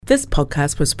This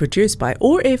podcast was produced by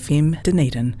OAR FM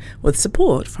Dunedin with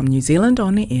support from New Zealand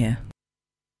On the Air.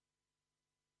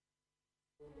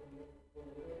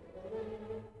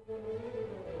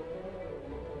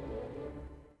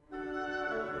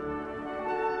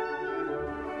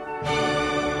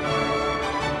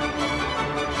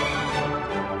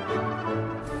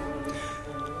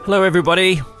 Hello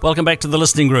everybody, welcome back to the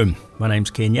Listening Room. My name's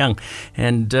Ken Young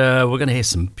and we're going to hear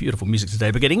some beautiful music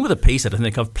today, beginning with a piece that I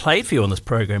think I've played for you on this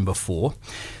program before.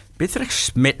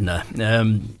 Smetana,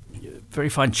 very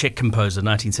fine Czech composer,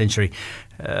 19th century,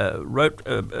 wrote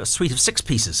a suite of 6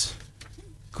 pieces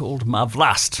called Má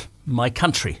vlast, My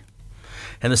Country.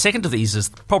 And the second of these is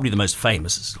probably the most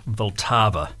famous, is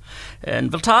Vltava.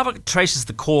 And Vltava traces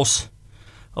the course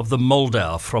of the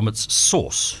Moldau from its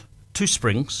source. 2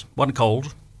 springs, one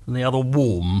cold and the other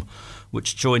warm,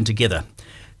 which join together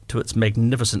to its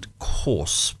magnificent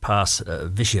course past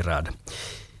Vyšehrad.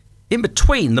 In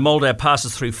between, the Moldau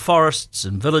passes through forests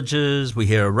and villages. We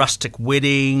hear a rustic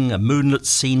wedding, a moonlit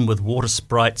scene with water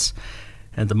sprites,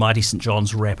 and the mighty St.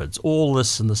 John's Rapids. All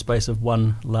this in the space of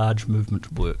one large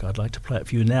movement work. I'd like to play it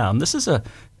for you now. And this is an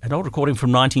old recording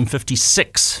from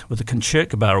 1956 with the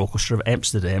Concertgebouw Orchestra of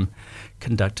Amsterdam,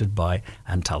 conducted by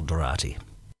Antal Dorati.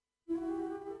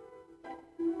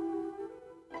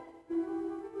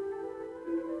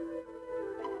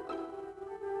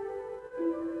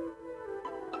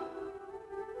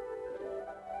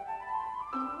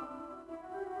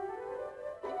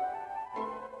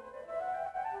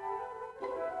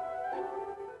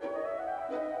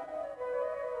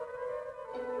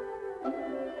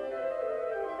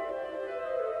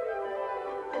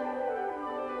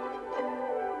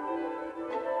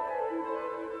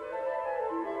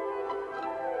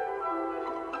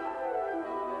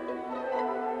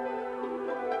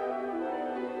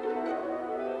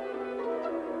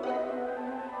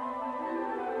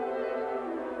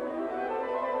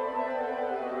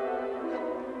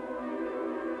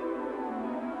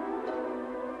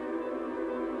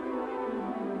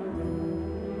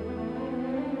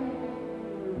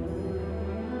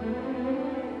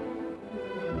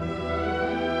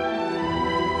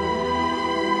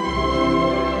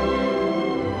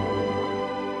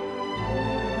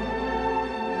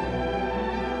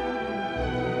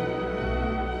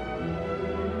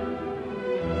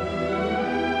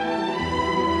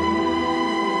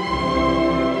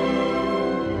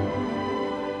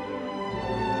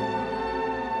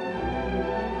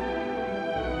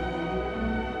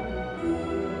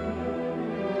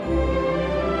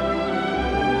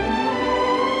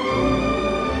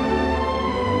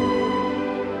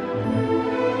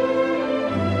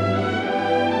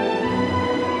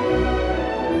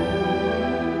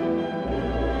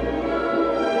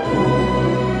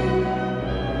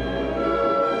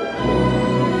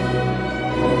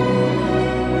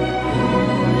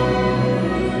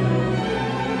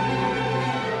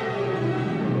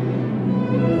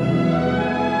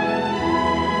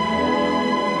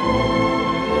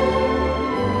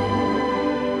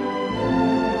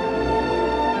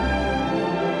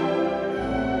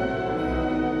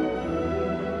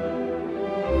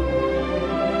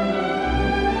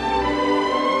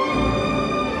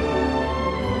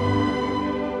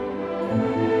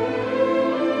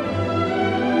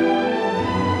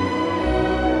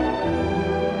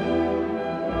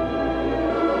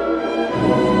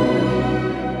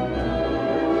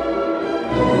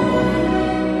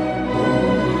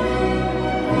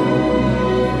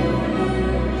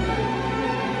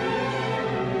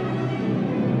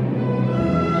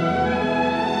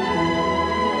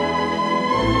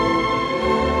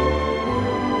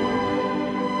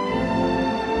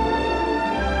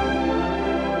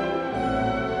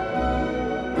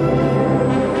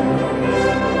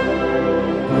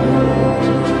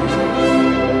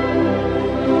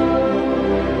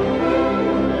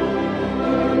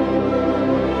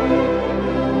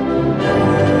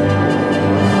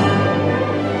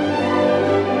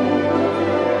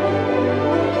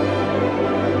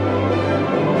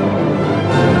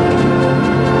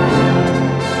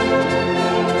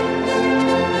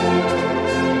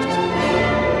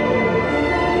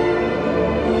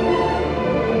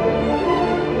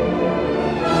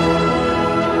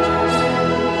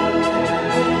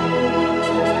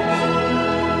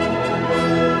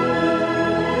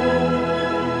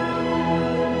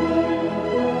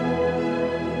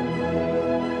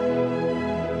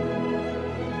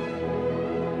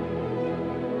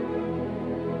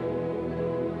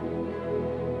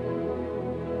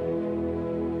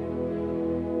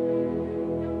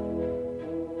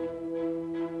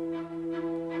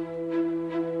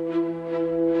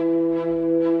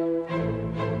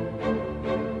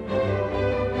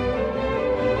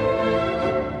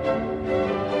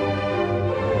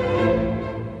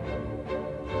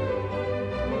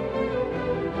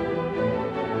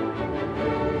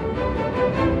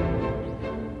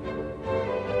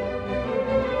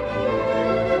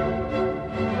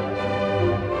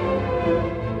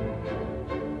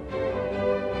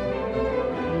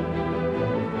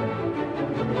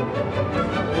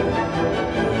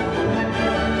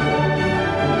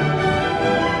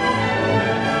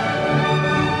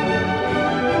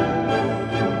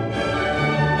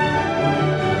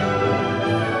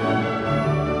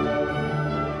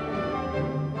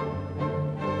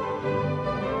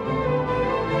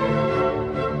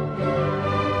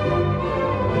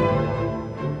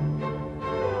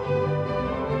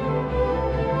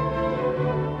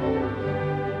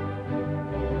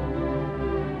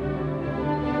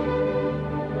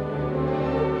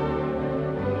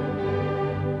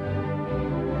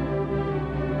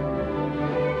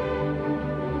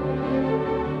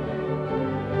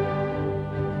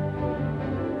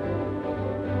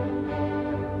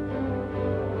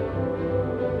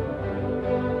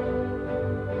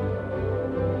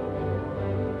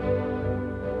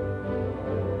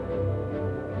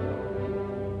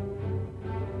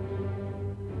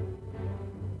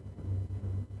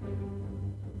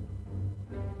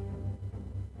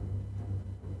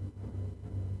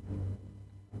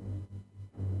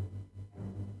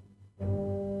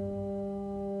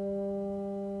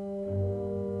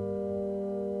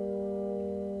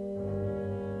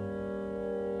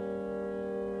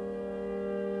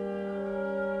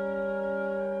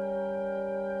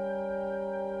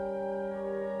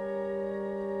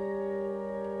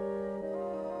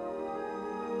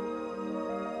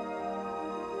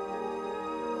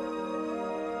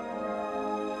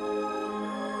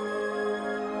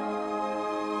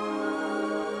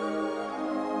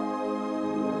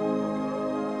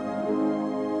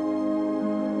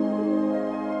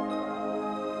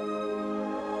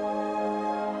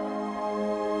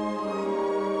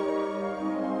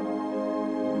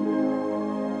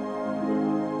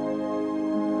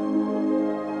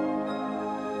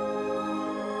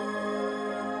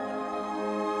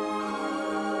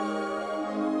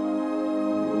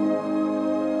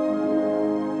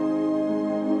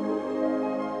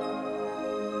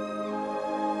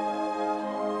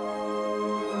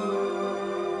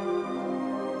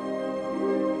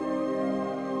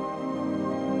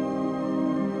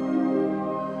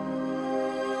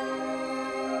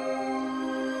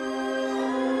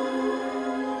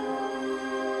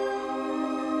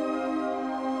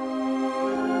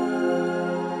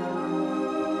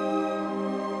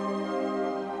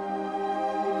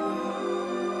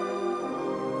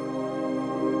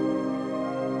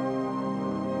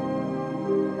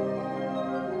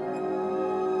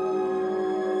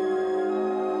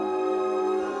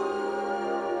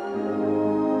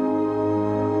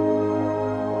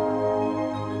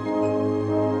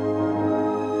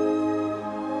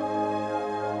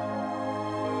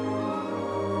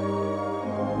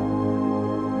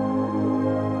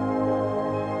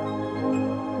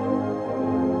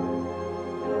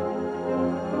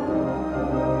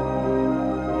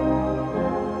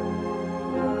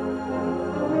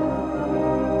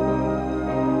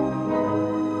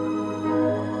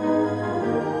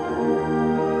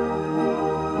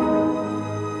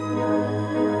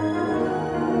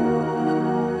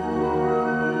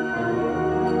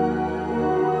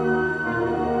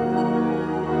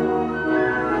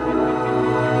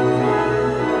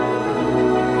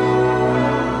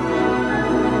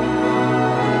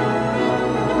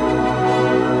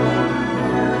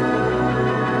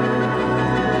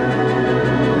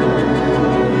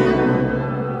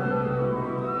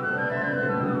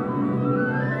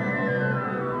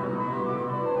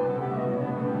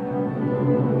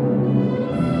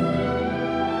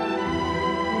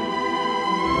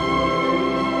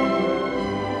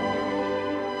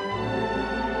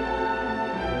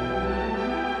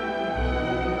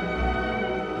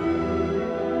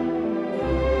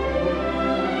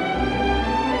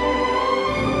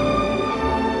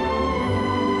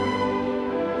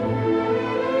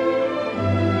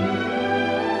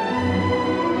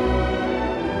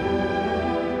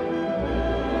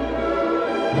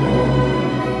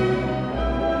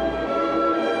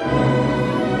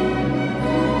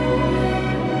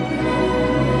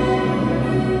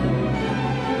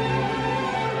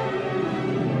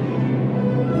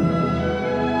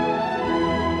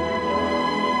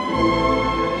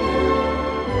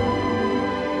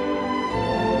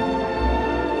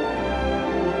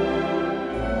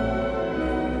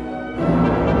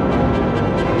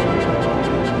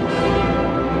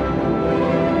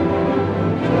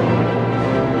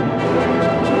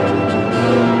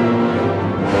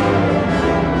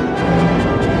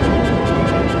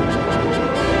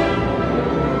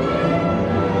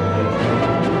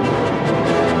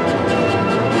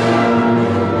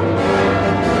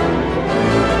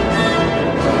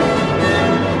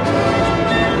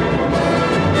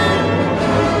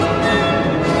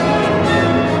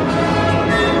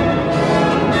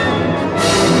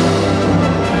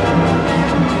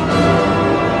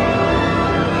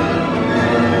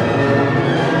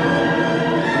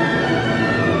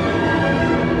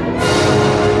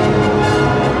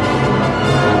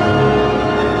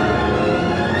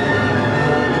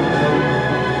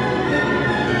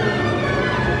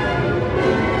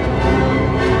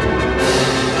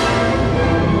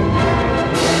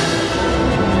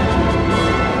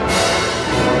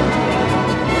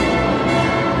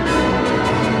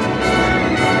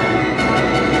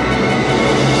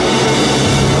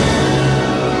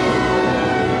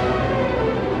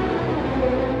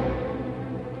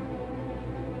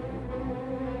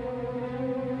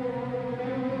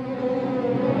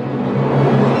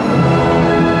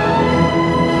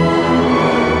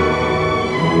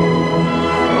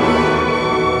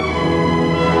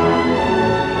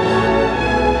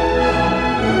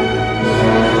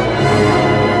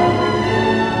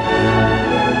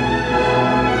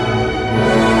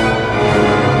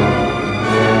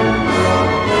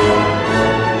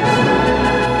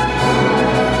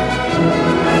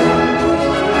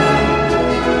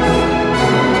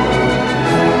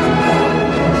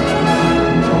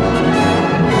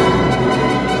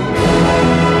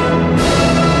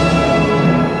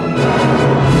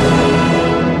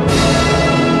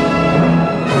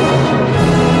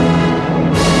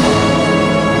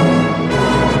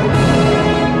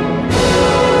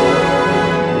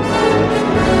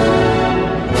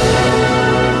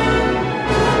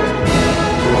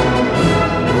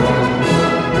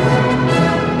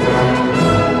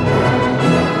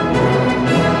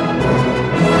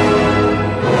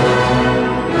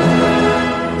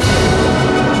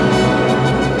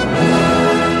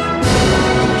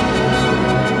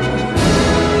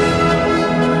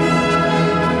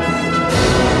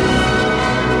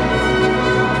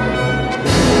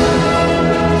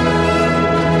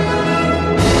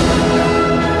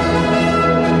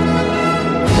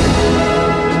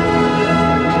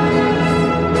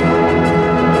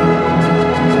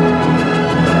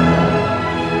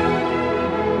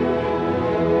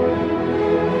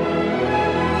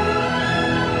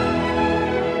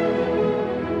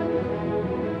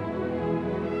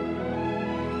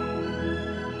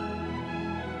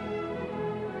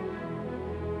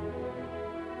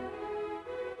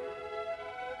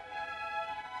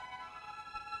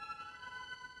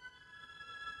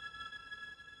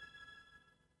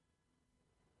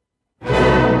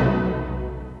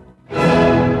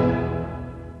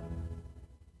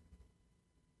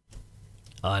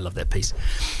 I love that piece.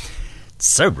 It's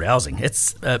so rousing.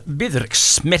 It's Bedřich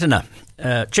Smetana,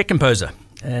 Czech composer,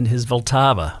 and his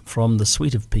Vltava from the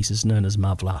suite of pieces known as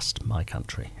Má vlast, My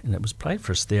Country. And it was played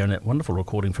for us there in that wonderful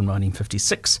recording from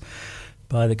 1956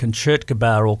 by the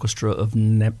Concertgebouw Orchestra of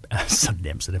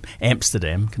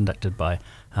Amsterdam, conducted by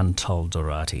Antal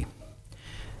Dorati.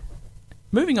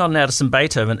 Moving on now to some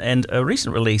Beethoven and a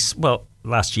recent release, well,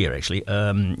 last year actually,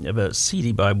 of a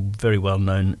CD by very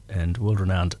well-known and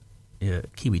world-renowned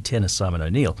Kiwi tenor Simon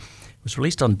O'Neill. It was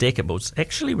released on Decca, but was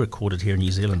actually recorded here in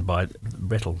New Zealand by the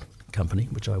Rattle Company,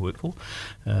 which I work for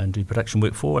and do production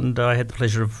work for, and I had the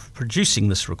pleasure of producing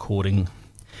this recording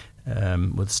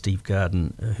with Steve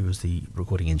Garden, who was the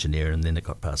recording engineer, and then it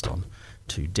got passed on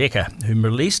to Decca, who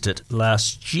released it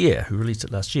last year.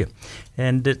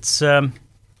 And it's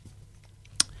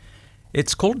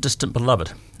called Distant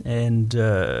Beloved, and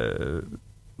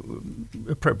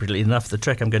appropriately enough, the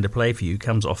track I'm going to play for you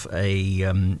comes off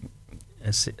a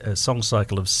song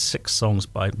cycle of 6 songs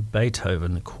by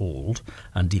Beethoven called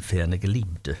An die ferne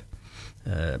Geliebte,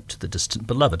 to the Distant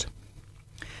Beloved.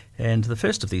 And the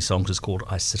first of these songs is called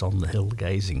I Sit on the Hill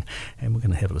Gazing, and we're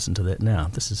going to have a listen to that now.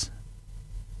 This is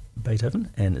Beethoven,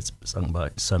 and it's sung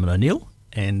by Simon O'Neill,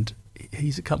 and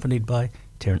he's accompanied by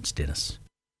Terence Dennis.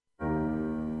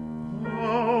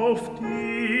 Auf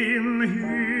dem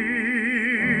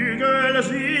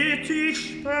sieht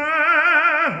sich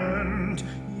spahend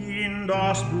in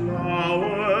das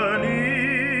blaue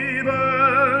Nebenland,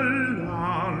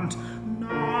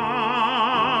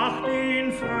 nach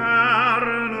den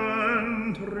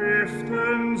fernen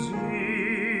Triften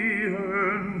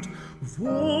sehend,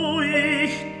 wo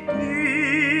ich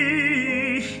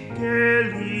dich,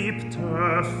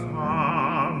 Geliebte,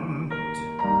 fand.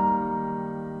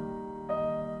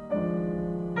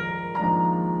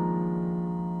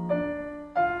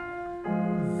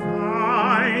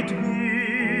 Weit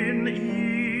bin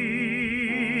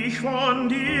ich von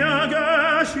dir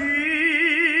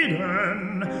geschieden,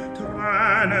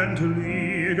 tränend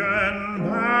liegen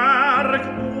Berg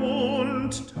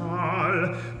und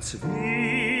Tal, zwischen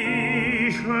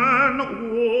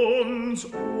uns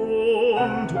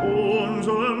und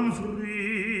unserem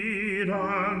Frieden,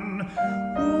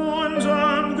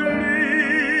 unserem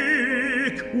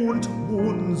Glück und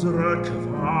unsere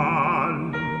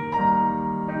Qual.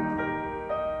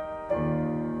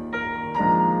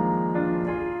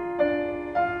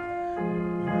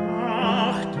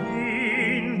 Ach,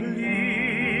 den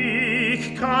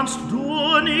Blick kannst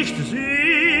du nicht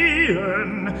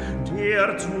sehen,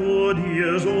 der zu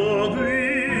dir so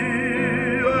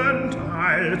glühend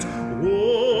eilt,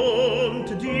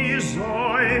 und die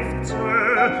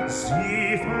Seufze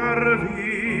sie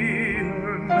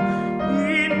verwehen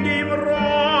in dem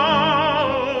Raume,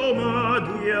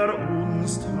 der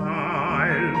uns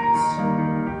teilt.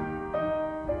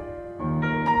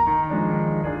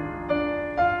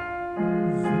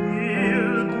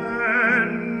 Will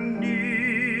denn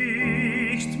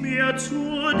nicht mehr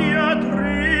zu dir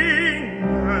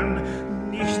dringen,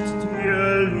 nicht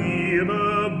dir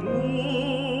Liebe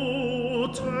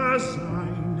Bote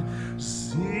sein,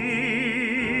 singen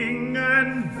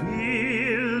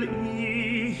will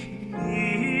ich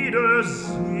Lieder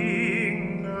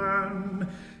singen,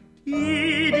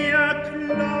 die dir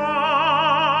klagen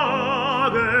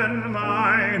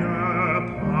meine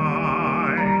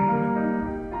Pein.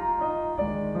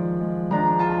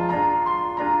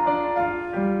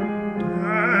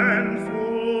 Denn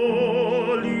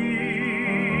vor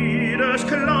Liedes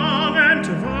Klang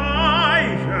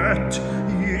entweichet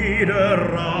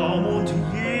jeder Raum und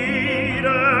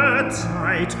jede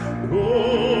Zeit,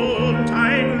 und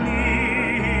ein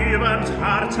liebend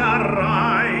Herz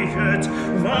erreichet,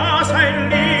 was ein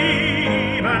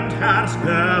liebend Herz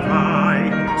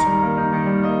geweiht.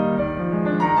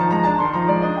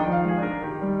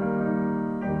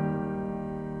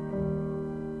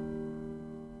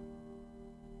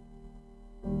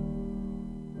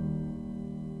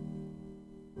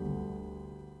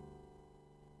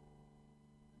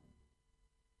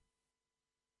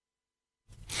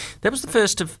 That was the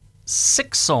first of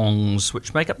 6 songs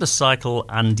which make up the cycle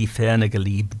An die ferne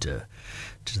Geliebte,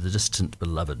 to the distant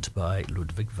beloved, by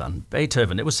Ludwig van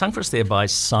Beethoven. It was sung for us there by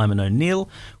Simon O'Neill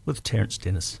with Terence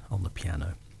Dennis on the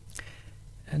piano.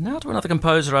 And now to another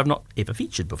composer I've not ever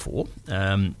featured before.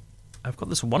 I've got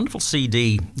this wonderful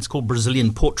CD. It's called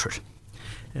Brazilian Portrait,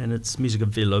 and it's music of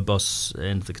Villa Lobos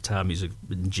and the guitar music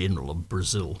in general of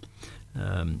Brazil.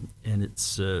 And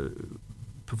it's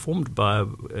performed by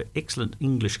an excellent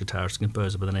English guitarist and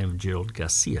composer by the name of Gerald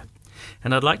Garcia.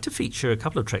 And I'd like to feature a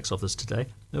couple of tracks off this today,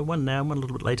 one now and one a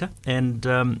little bit later. And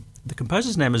the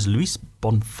composer's name is Luis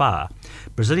Bonfa,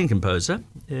 Brazilian composer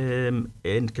and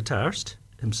guitarist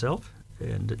himself,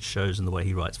 and it shows in the way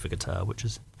he writes for guitar, which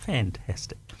is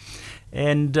fantastic.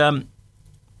 And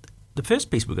the first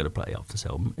piece we're going to play off this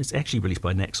album is actually released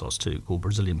by Naxos too, called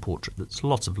Brazilian Portrait. There's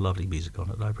lots of lovely music on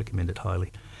it. I recommend it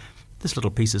highly. This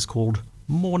little piece is called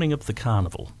Morning of the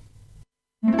Carnival.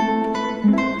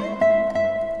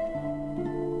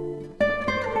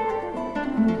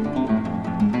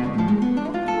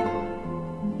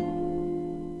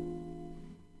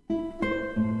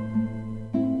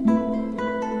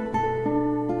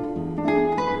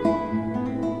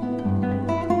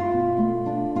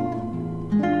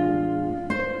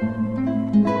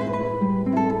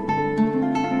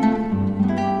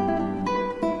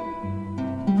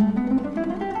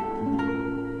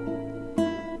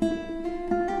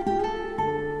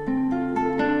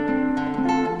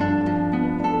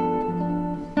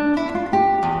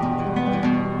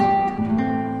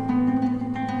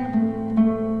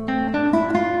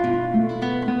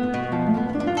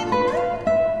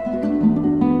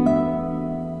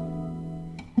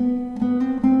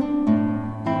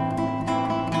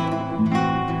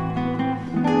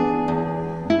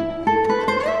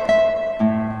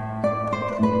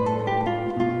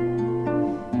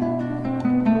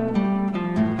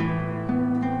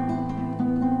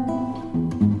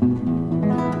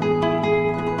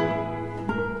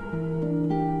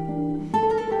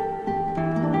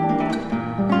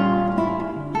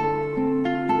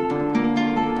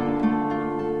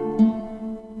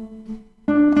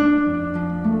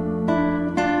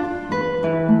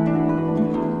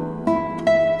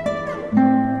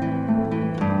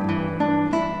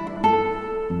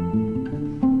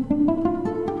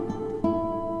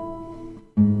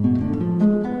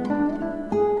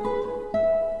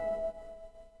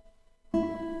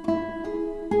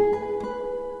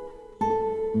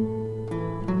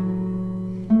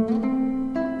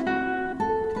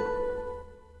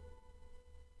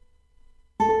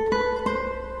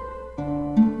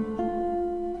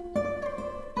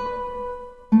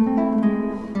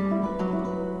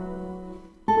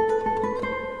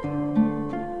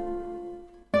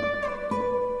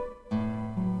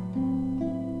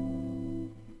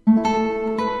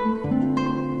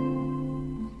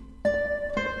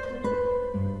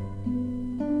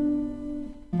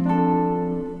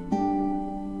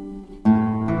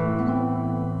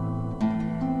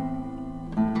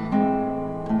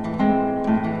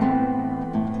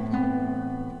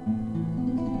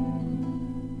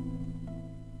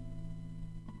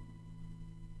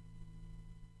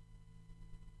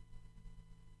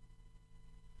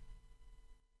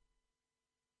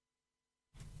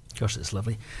 Gosh, that's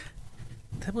lovely.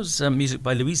 That was music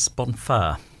by Luis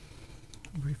Bonfa,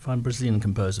 a very fine Brazilian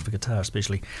composer for guitar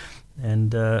especially,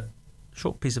 and a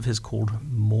short piece of his called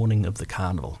Morning of the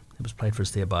Carnival. It was played for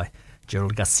us there by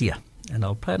Gerald Garcia, and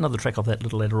I'll play another track of that a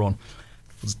little later on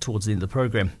towards the end of the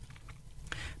program.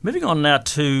 Moving on now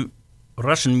to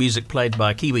Russian music played by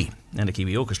a Kiwi and a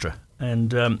Kiwi orchestra,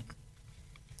 and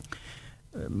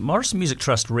Morrison Music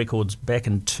Trust records back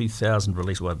in 2000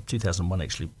 released, well 2001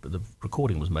 actually, but the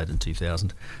recording was made in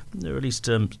 2000. They released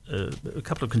a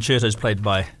couple of concertos played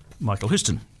by Michael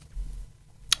Houston.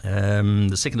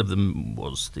 The second of them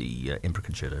was the Emperor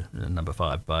Concerto, number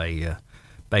 5 by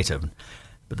Beethoven.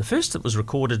 But the first that was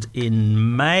recorded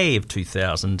in May of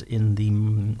 2000 in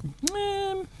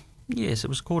the... Yes, it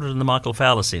was recorded in the Michael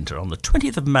Fowler Centre on the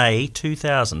 20th of May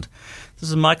 2000. This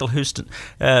is Michael Houston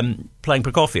playing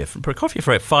Prokofiev. Prokofiev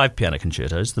wrote 5 piano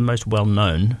concertos, the most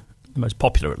well-known, the most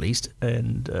popular at least,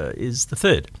 and is the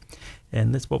third.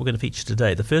 And that's what we're going to feature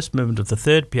today. The first movement of the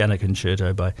third piano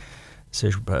concerto by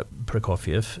Serge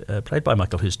Prokofiev, played by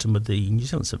Michael Houston with the New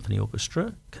Zealand Symphony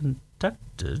Orchestra,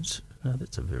 conducted... Now,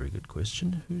 that's a very good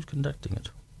question. Who's conducting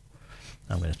it?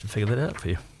 I'm going to have to figure that out for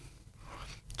you.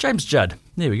 James Judd.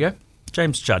 There we go.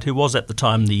 James Judd, who was at the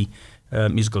time the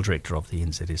musical director of the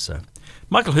NZSO.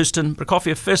 Michael Houston,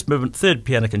 Prokofiev, first movement, third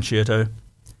piano concerto.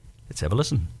 Let's have a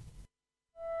listen.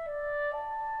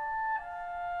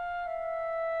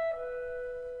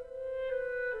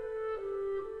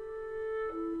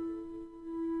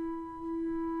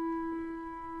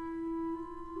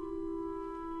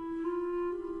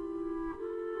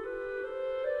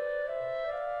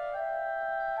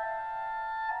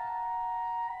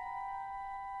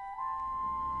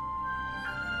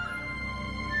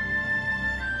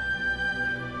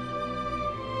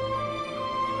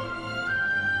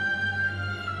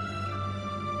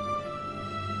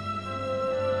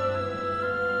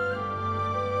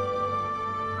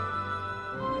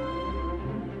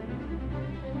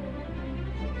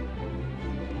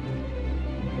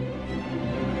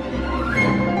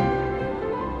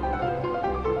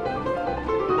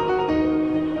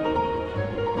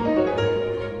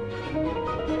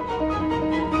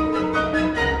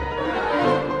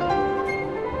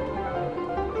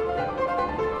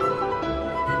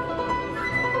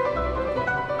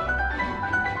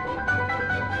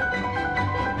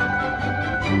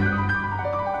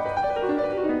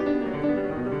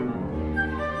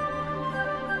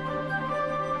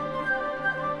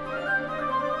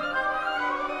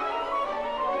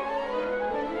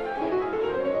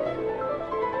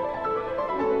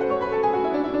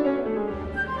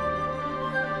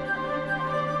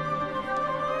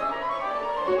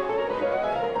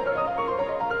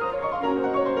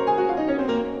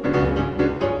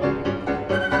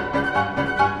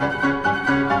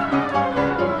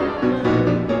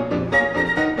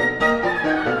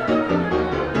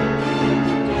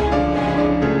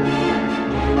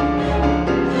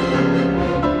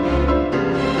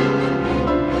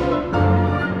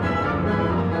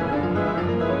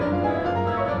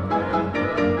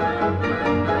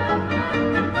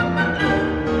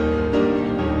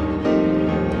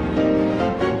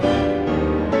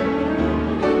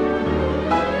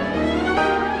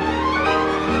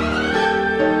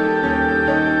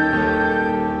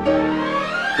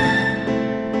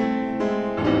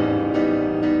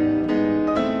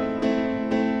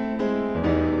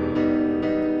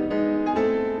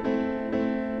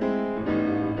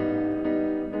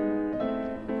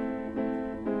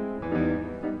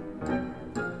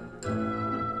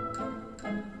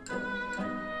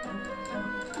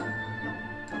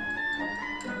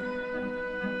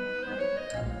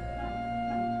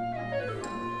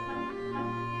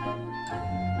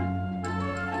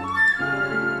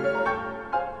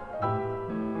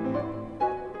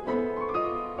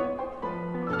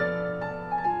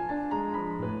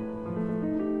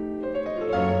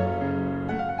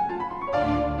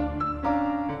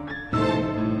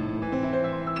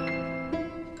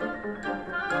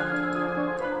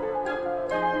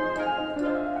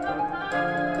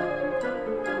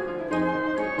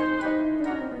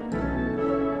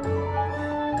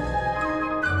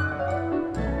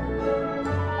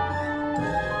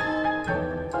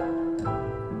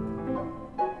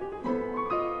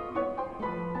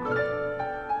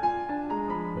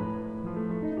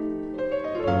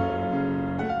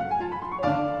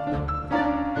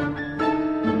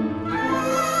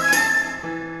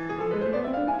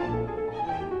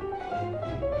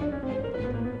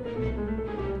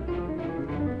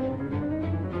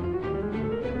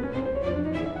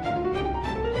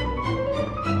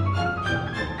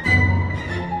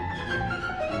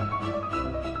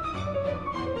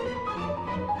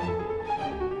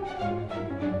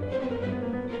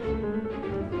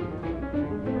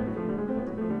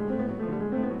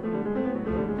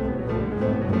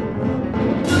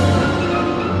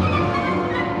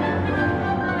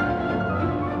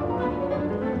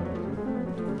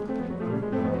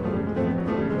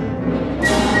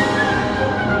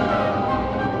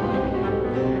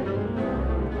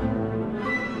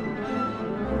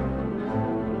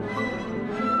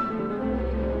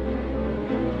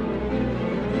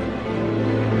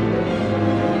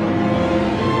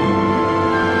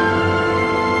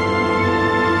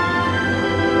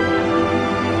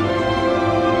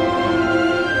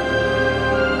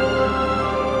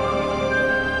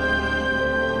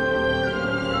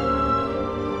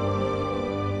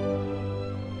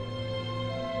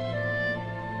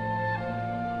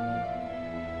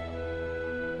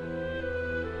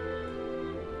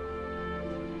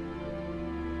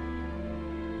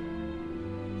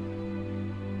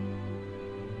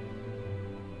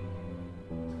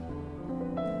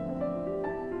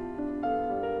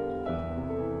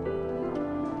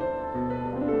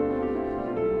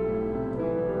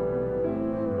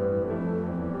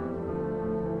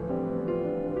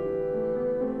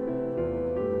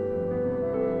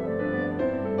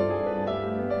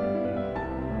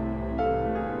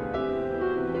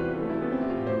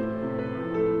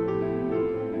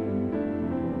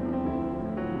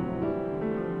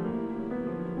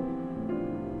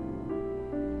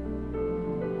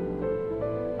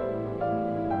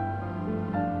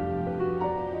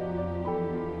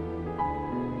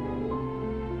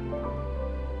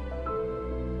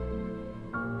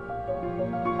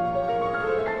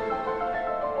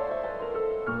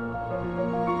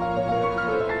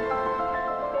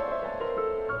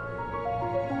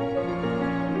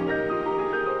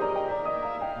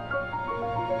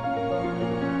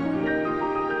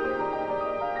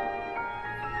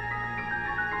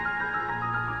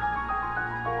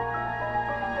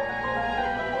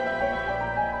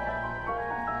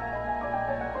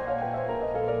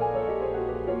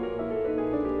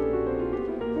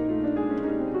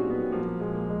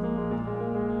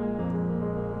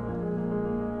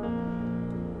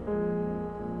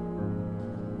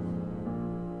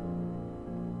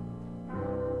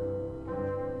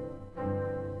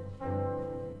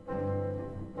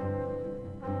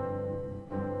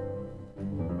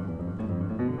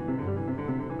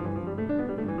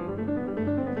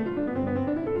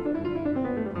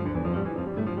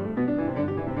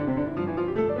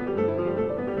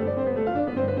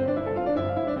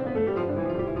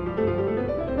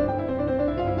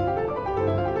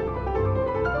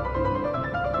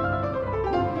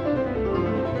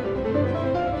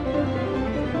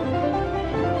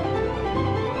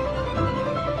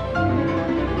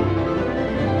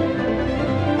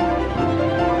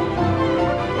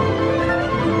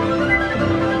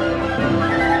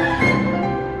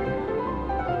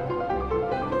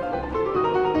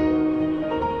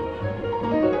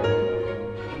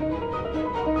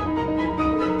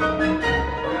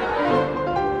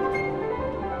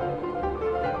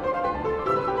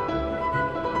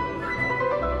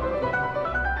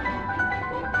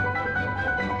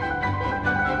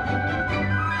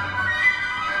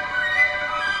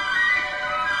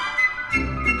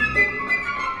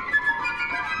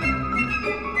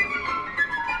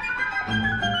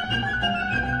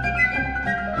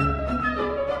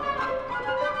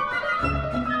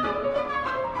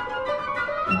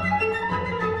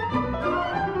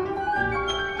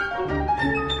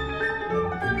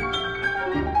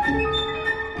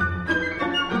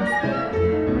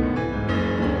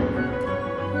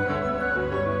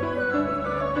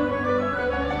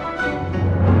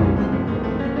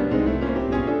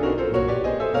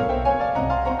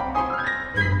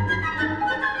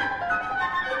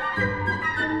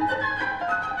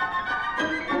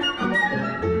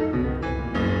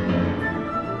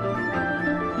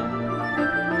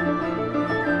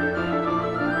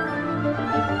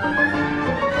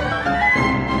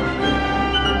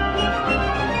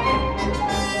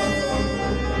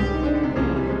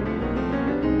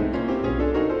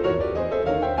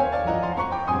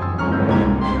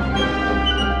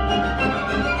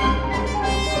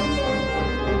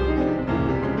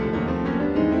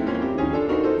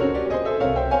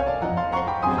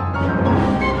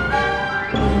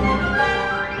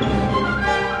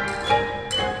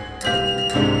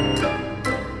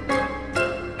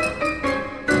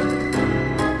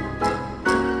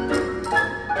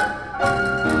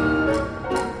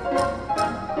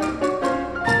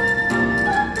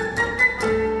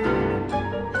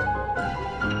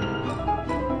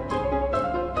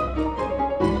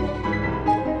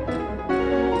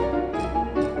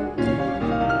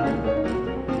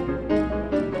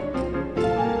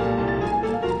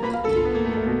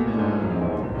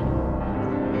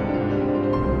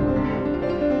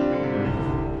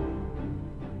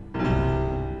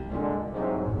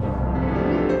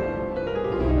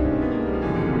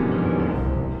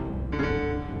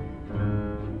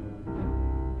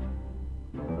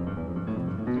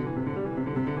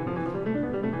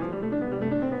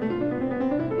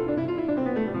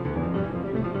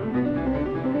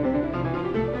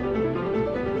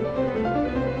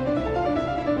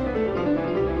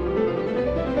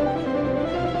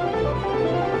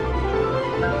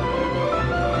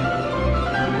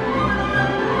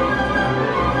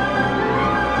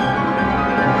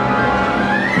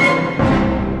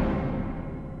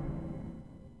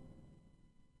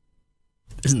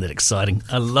 Isn't that exciting?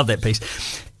 I love that piece.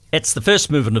 It's the first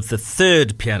movement of the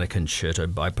third piano concerto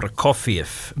by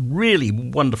Prokofiev. Really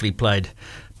wonderfully played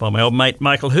by my old mate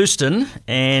Michael Houston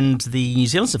and the New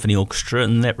Zealand Symphony Orchestra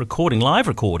in that recording, live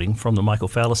recording from the Michael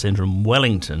Fowler Centre in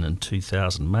Wellington in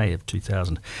 2000, May of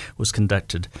 2000, was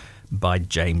conducted by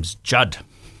James Judd.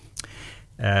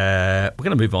 We're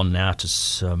going to move on now to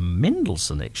some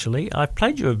Mendelssohn, actually. I've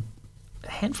played you a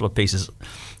handful of pieces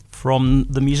from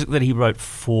the music that he wrote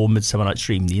for Midsummer Night's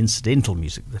Dream, the incidental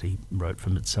music that he wrote for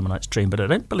Midsummer Night's Dream, but I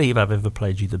don't believe I've ever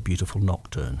played you the beautiful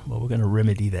Nocturne. Well, we're going to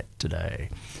remedy that today.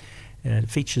 It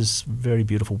features very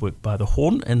beautiful work by the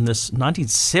horn in this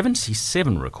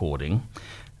 1977 recording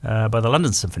by the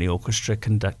London Symphony Orchestra,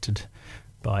 conducted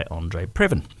by Andre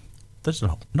Previn. This is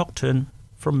Nocturne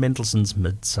from Mendelssohn's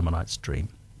Midsummer Night's Dream.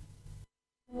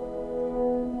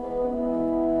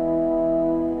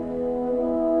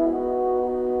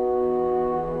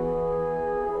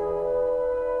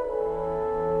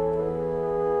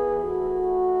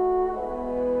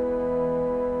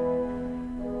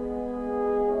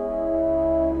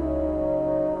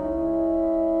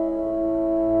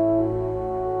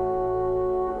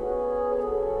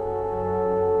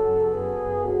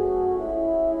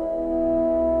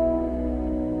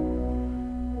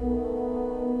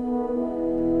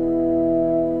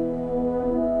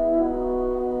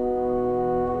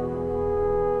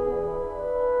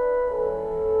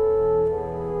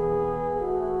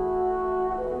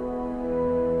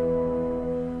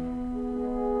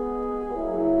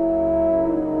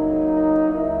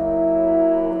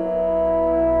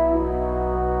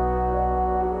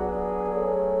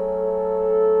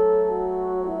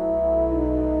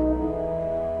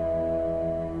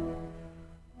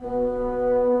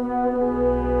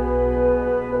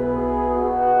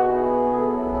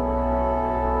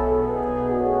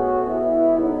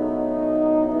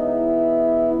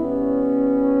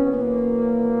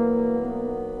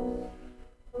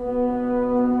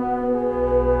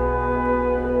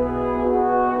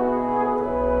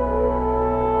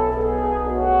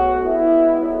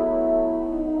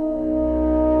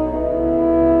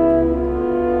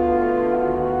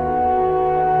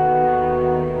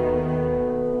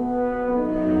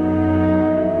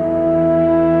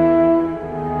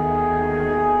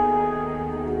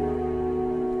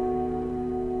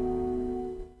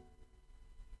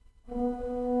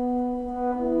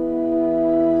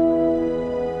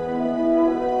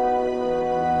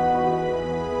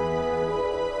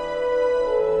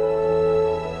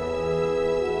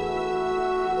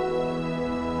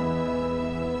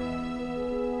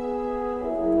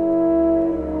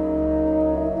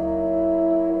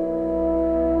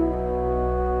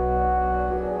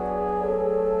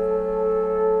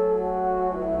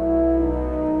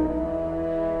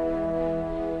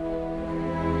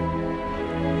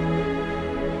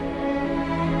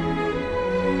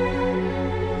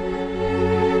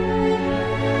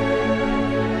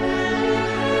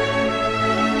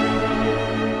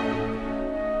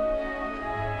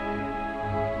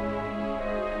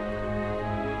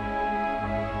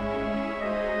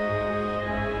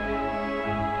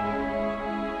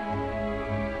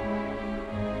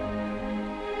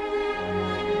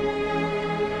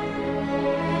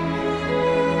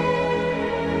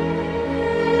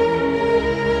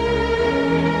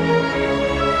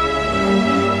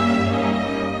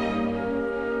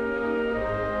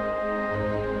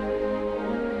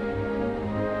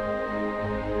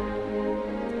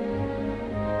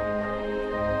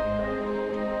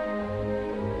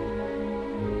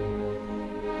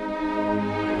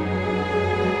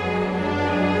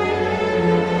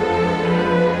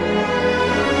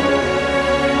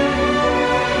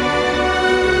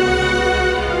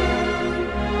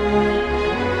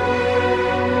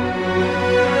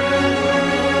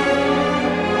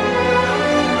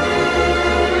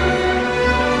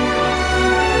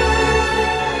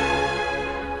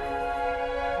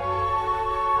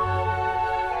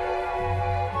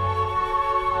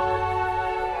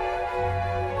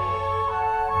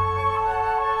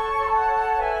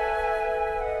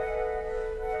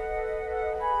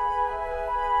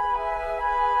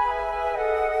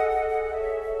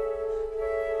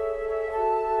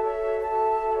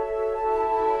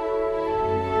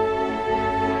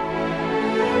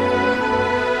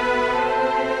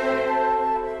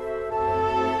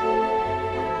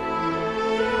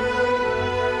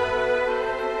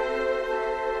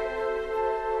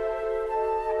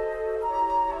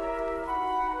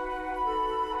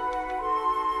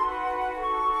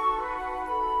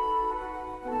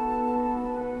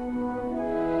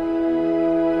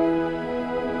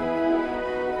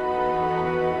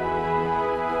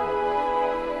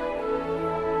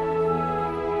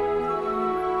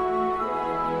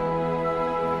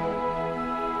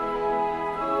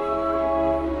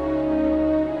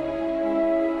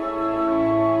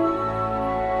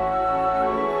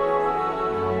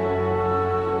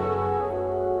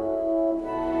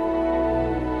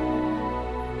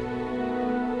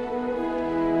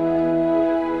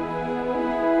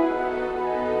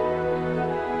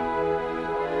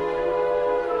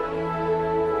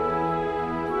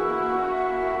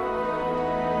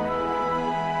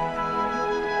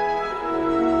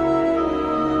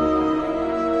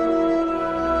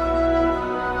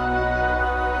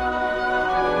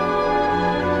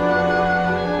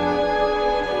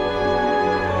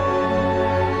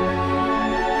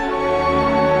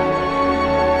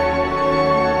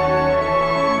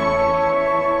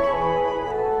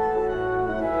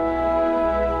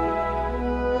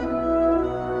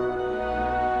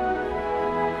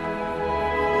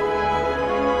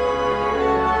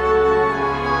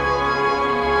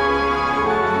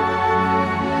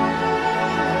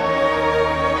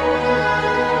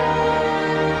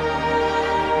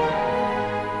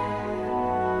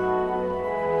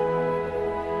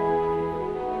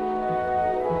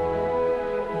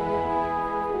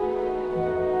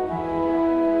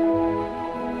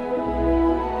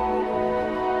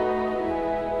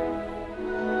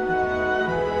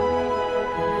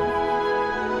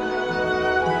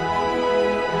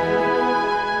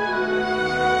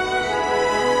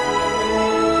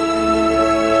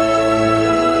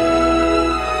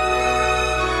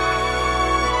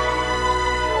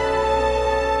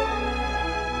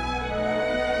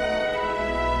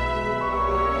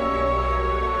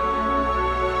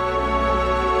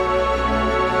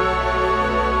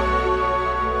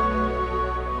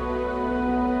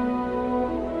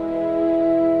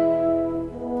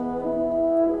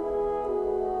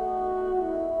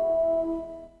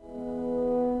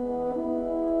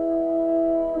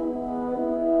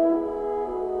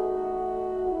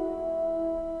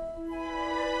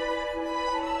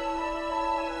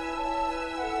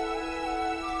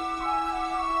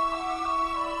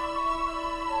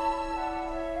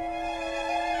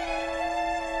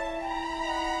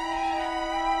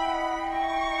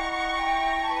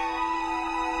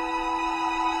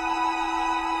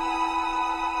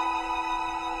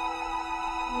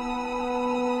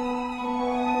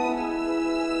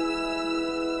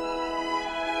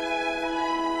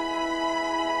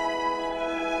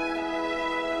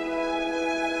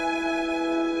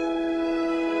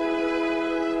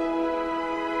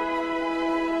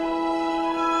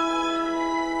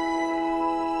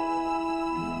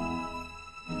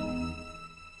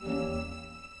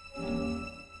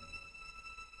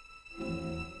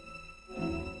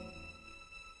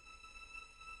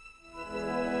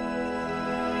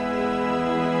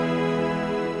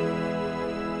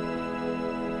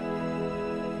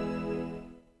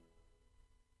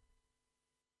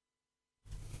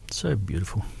 So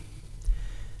beautiful.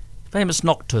 Famous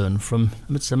Nocturne from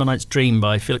Midsummer Night's Dream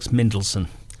by Felix Mendelssohn.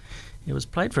 It was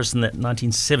played for us in that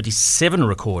 1977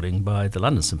 recording by the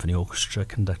London Symphony Orchestra,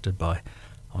 conducted by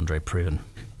Andre Previn.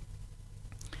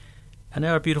 And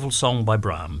now a beautiful song by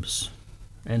Brahms.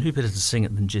 And who better to sing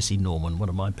it than Jesse Norman, one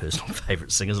of my personal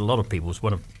favourite singers, one of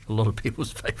a lot of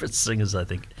people's favourite singers, I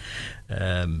think.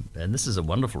 And this is a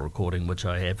wonderful recording, which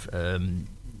I have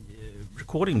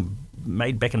recording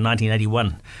made back in 1981,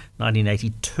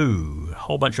 1982. A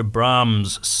whole bunch of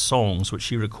Brahms songs, which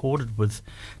he recorded with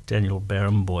Daniel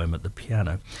Barenboim at the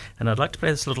piano. And I'd like to play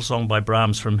this little song by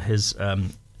Brahms from his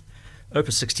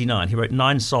Opus 69. He wrote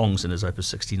 9 songs in his Opus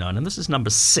 69, and this is number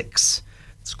 6.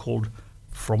 It's called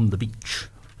From the Beach,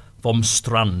 Vom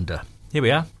Strande. Here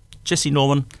we are, Jesse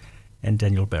Norman and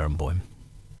Daniel Barenboim.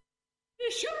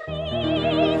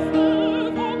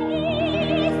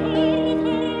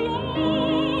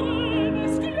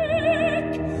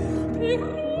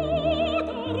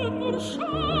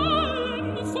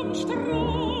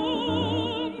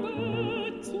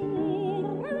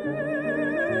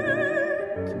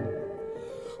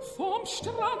 Vom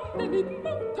Strande mit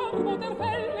Mutter, wo der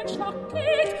Wellenschlag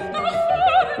geht, da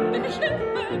fahren die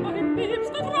Schiffe, mein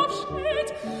Liebster drauf steht.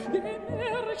 Je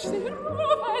mehr ich sie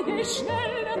rufe, je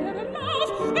schneller der Lauf,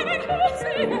 wenn hoch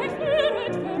sie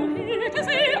führet, verhielte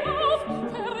sie auf,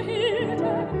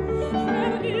 verhielte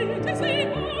sie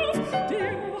auf. Die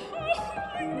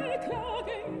Hochleine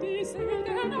klagen, die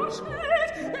Seele noch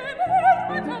schnellt, je mehr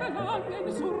verlangen,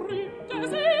 so rühmte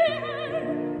sie hält.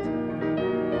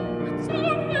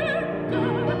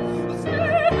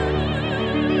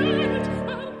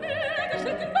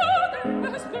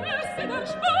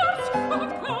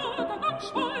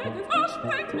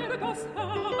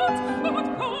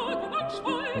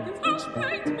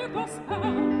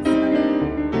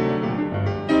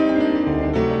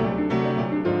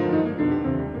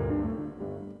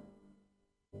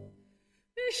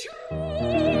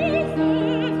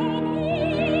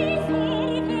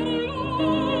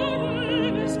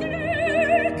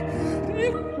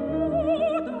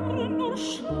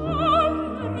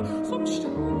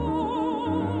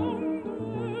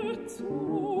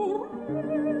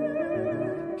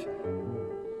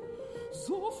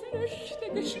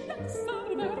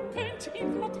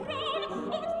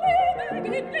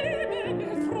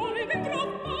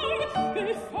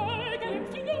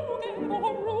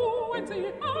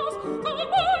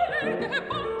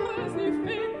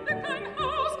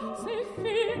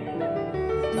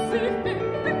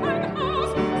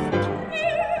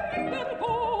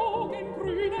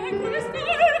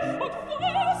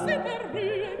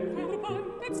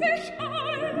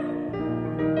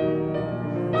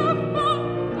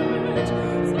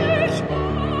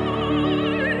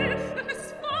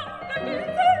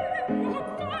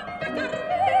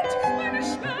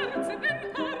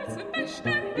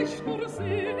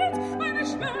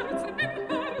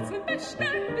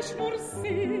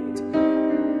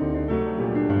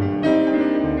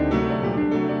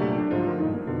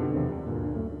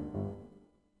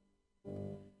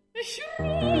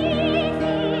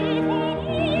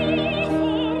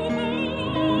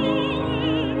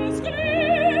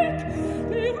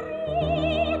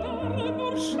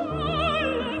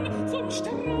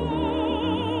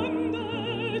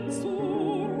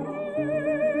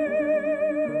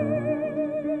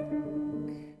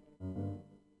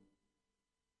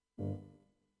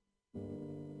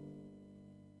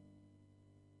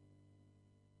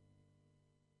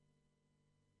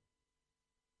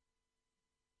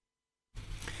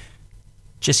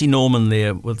 Jesse Norman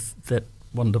there with that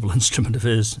wonderful instrument of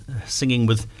his, singing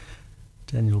with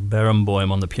Daniel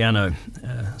Barenboim on the piano.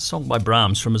 A song by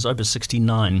Brahms from his Opus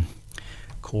 69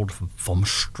 called Vom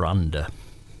Strande,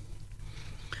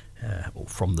 or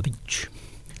From the Beach.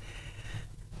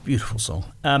 Beautiful song.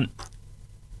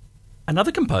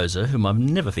 Another composer whom I've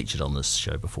never featured on this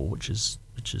show before, which is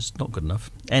not good enough,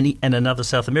 and another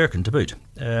South American to boot,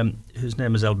 whose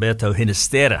name is Alberto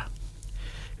Ginastera,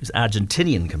 who's an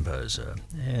Argentinian composer,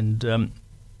 and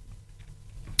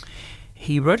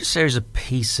he wrote a series of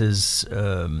pieces.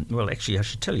 Well, actually, I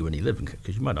should tell you when he lived,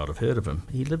 because you might not have heard of him.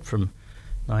 He lived from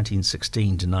 1916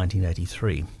 to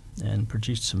 1983 and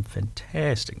produced some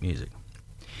fantastic music.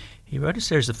 He wrote a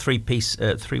series of three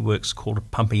works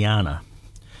called Pampeana.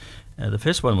 The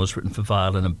first one was written for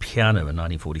violin and piano in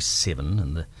 1947,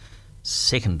 and the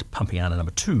second, Pampeana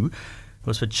number 2,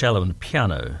 was for cello and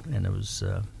piano, and it was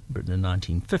written in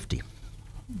 1950.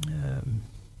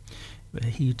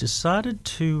 He decided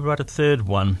to write a third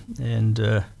one,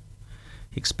 and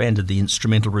expanded the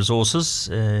instrumental resources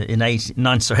in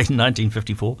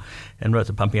 1954 and wrote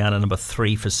the Pampeana No.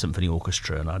 3 for symphony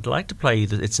orchestra. And I'd like to play you,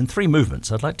 it's in 3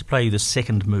 movements. I'd like to play you the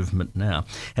second movement now.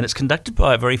 And it's conducted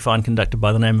by a very fine conductor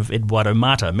by the name of Eduardo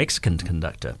Mata, a Mexican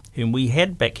conductor, whom we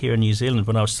had back here in New Zealand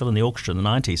when I was still in the orchestra in the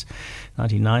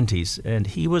 1990s. And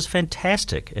he was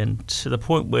fantastic, and to the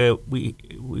point where we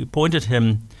appointed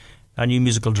him our new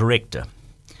musical director.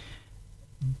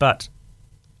 But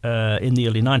in the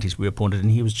early 90s we appointed, and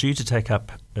he was due to take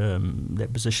up that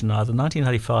position either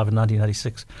 1995 or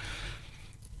 1996.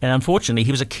 And unfortunately,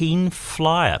 he was a keen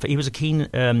flyer. He was a keen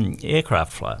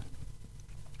aircraft flyer.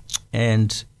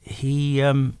 And he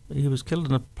was killed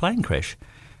in a plane crash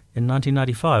in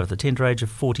 1995 at the tender age of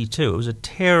 42. It was a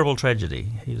terrible tragedy.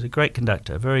 He was a great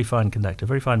conductor, a very fine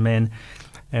man.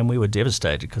 And we were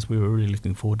devastated because we were really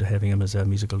looking forward to having him as our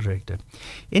musical director.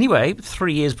 Anyway,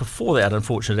 3 years before that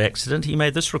unfortunate accident, he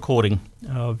made this recording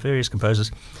of various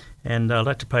composers, and I'd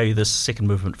like to play you this second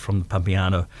movement from the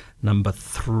Pampeana No.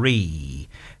 3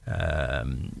 by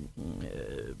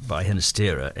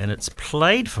Ginastera, and it's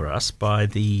played for us by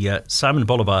the Simon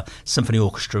Bolivar Symphony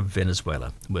Orchestra of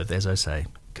Venezuela, with, as I say,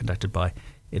 conducted by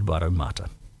Eduardo Mata.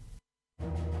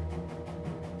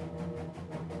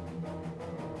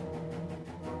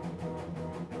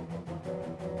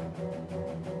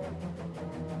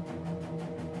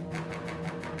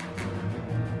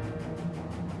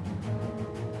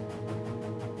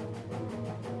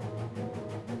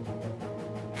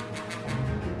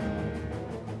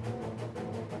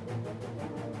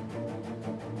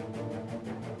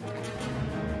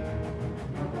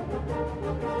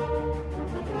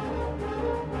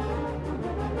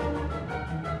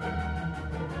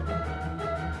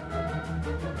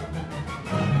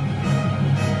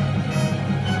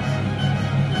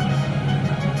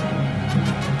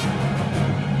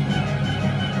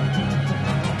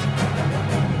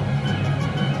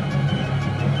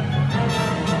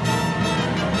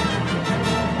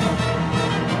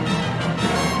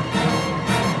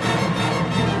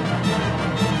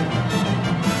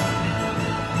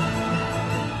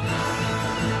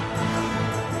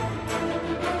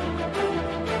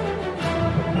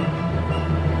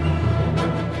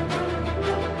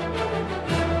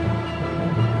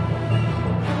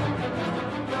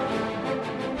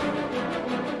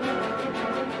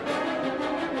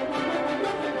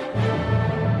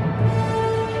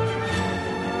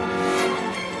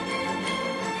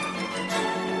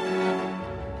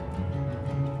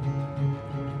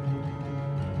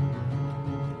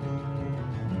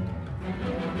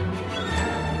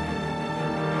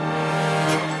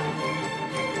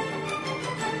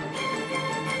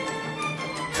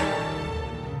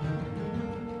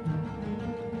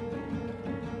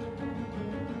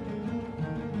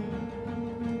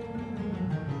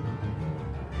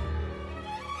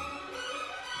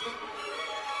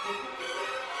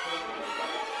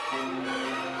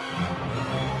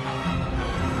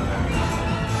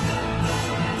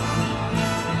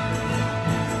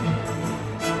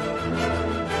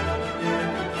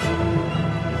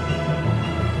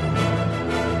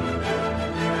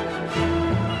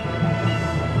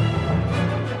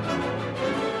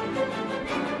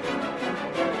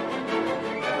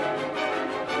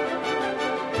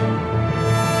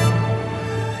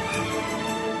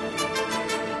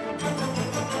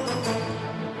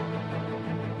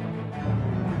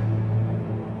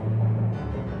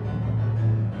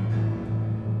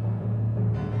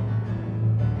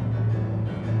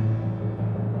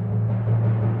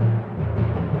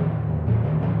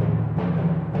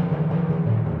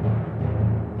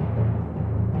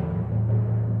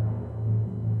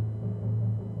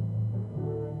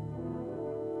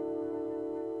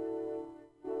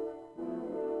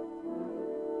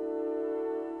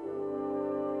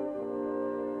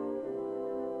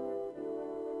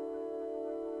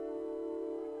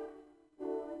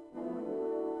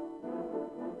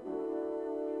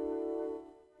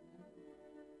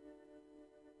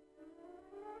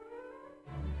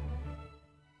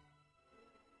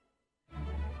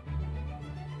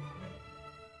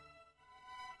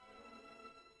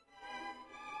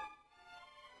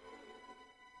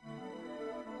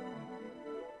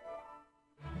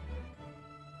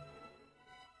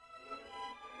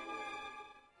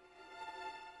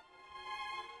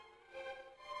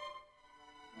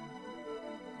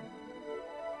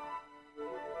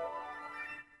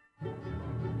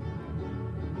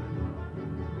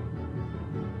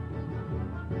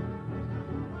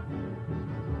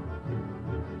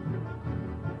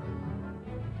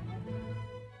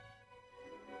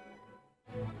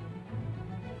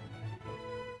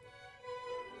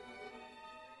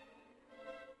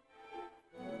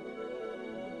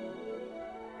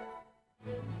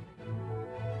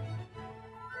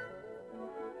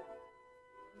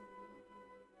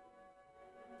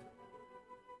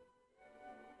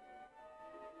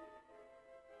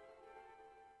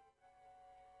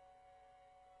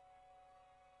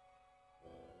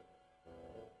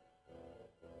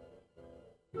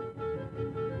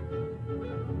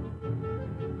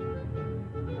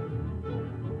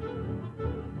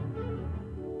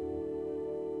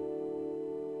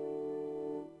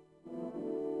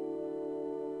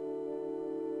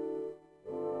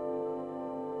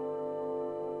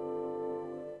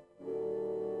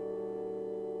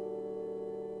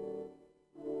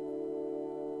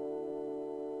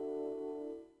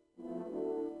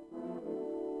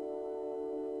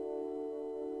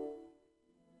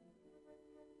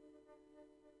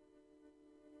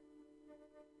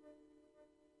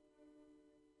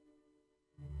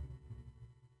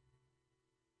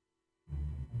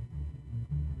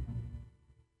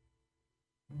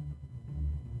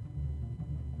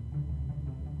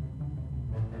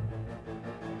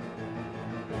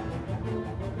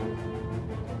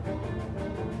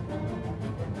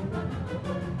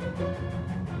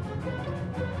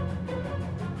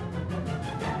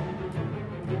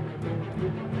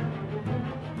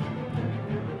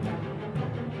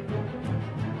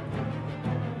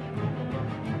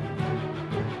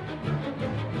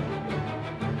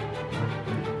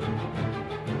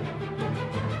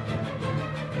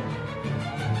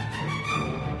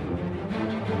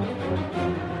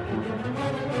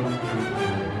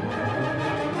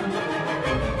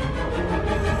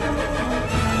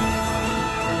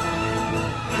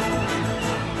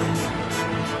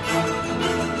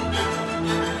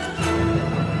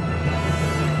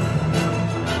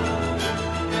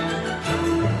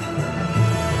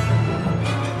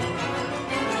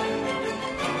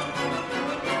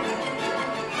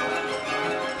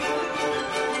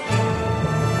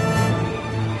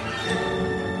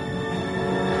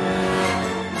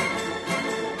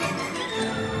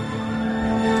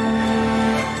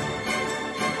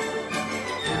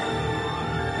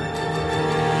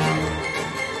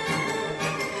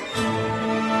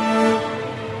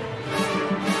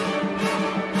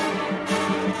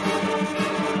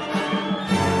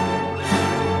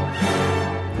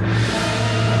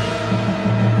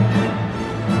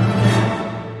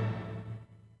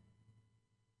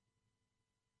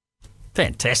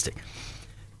 Fantastic.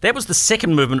 That was the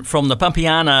second movement from the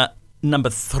Pampeana number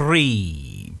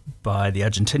 3 by the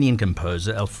Argentinian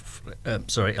composer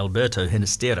Alberto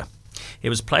Ginastera. It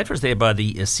was played for us there by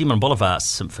the Simon Bolivar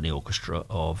Symphony Orchestra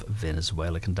of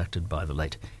Venezuela, conducted by the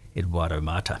late Eduardo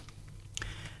Mata.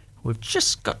 We've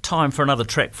just got time for another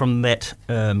track from that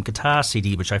guitar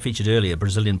CD which I featured earlier,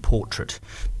 Brazilian Portrait,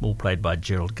 all played by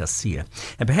Gerald Garcia.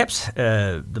 And perhaps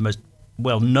the most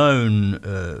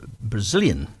well-known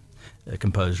Brazilian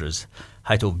composer is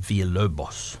Hugel Villa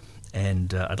Lobos.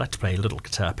 And I'd like to play a little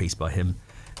guitar piece by him,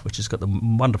 which has got the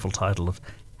wonderful title of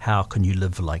How Can You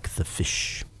Live Like the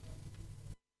Fish?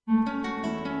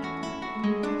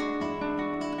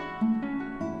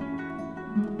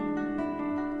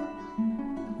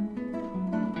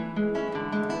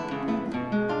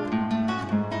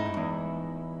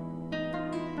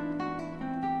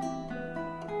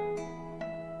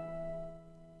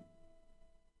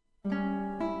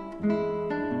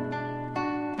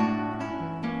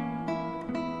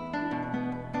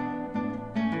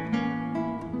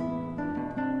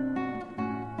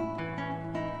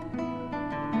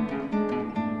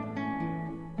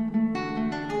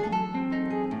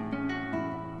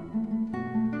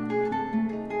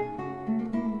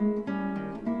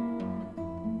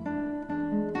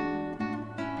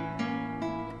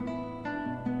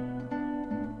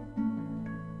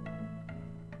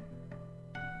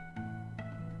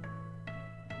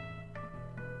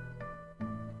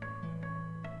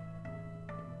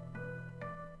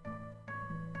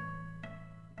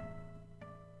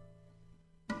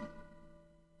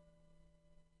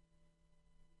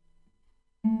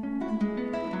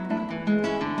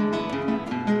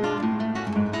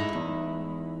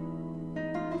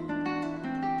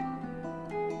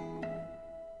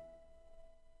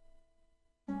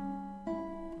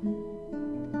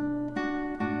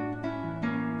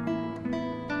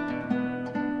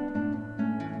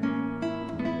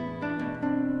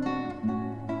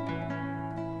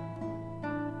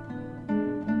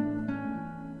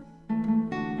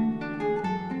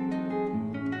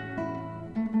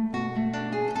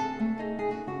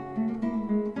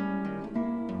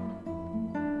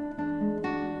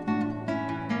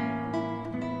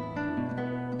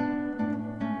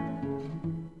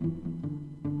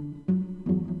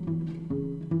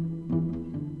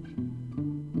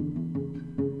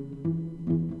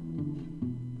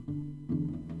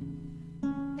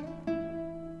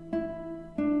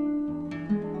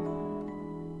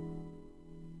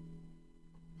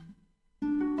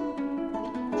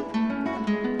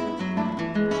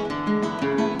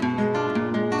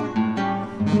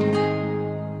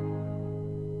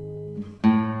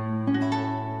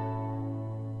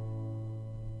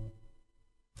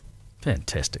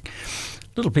 Fantastic.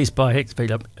 Little piece by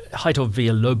Hugel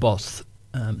Villa Lobos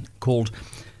called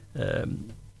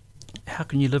How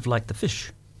Can You Live Like the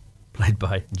Fish? Played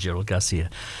by Gerald Garcia.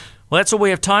 Well, that's all we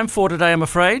have time for today, I'm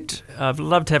afraid. I've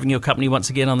loved having your company once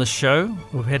again on this show.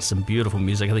 We've had some beautiful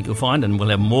music, I think you'll find, and we'll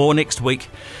have more next week.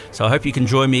 So I hope you can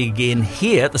join me again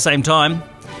here at the same time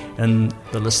in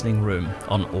the listening room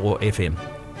on OAR FM.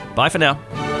 Bye for now.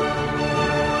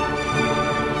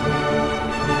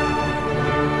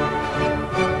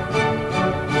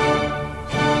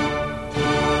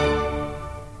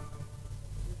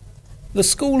 The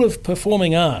School of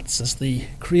Performing Arts is the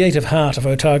creative heart of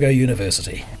Otago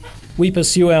University. We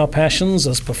pursue our passions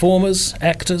as performers,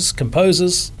 actors,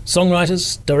 composers,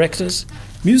 songwriters, directors,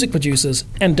 music producers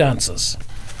and dancers.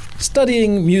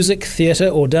 Studying music, theatre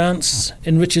or dance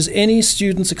enriches any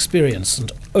student's experience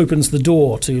and opens the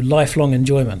door to lifelong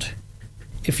enjoyment.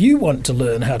 If you want to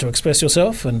learn how to express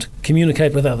yourself and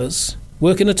communicate with others,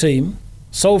 work in a team,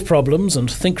 solve problems and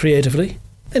think creatively,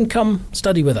 then come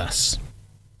study with us.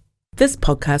 This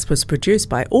podcast was produced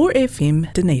by OAR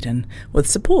FM Dunedin with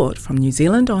support from New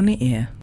Zealand On the Air.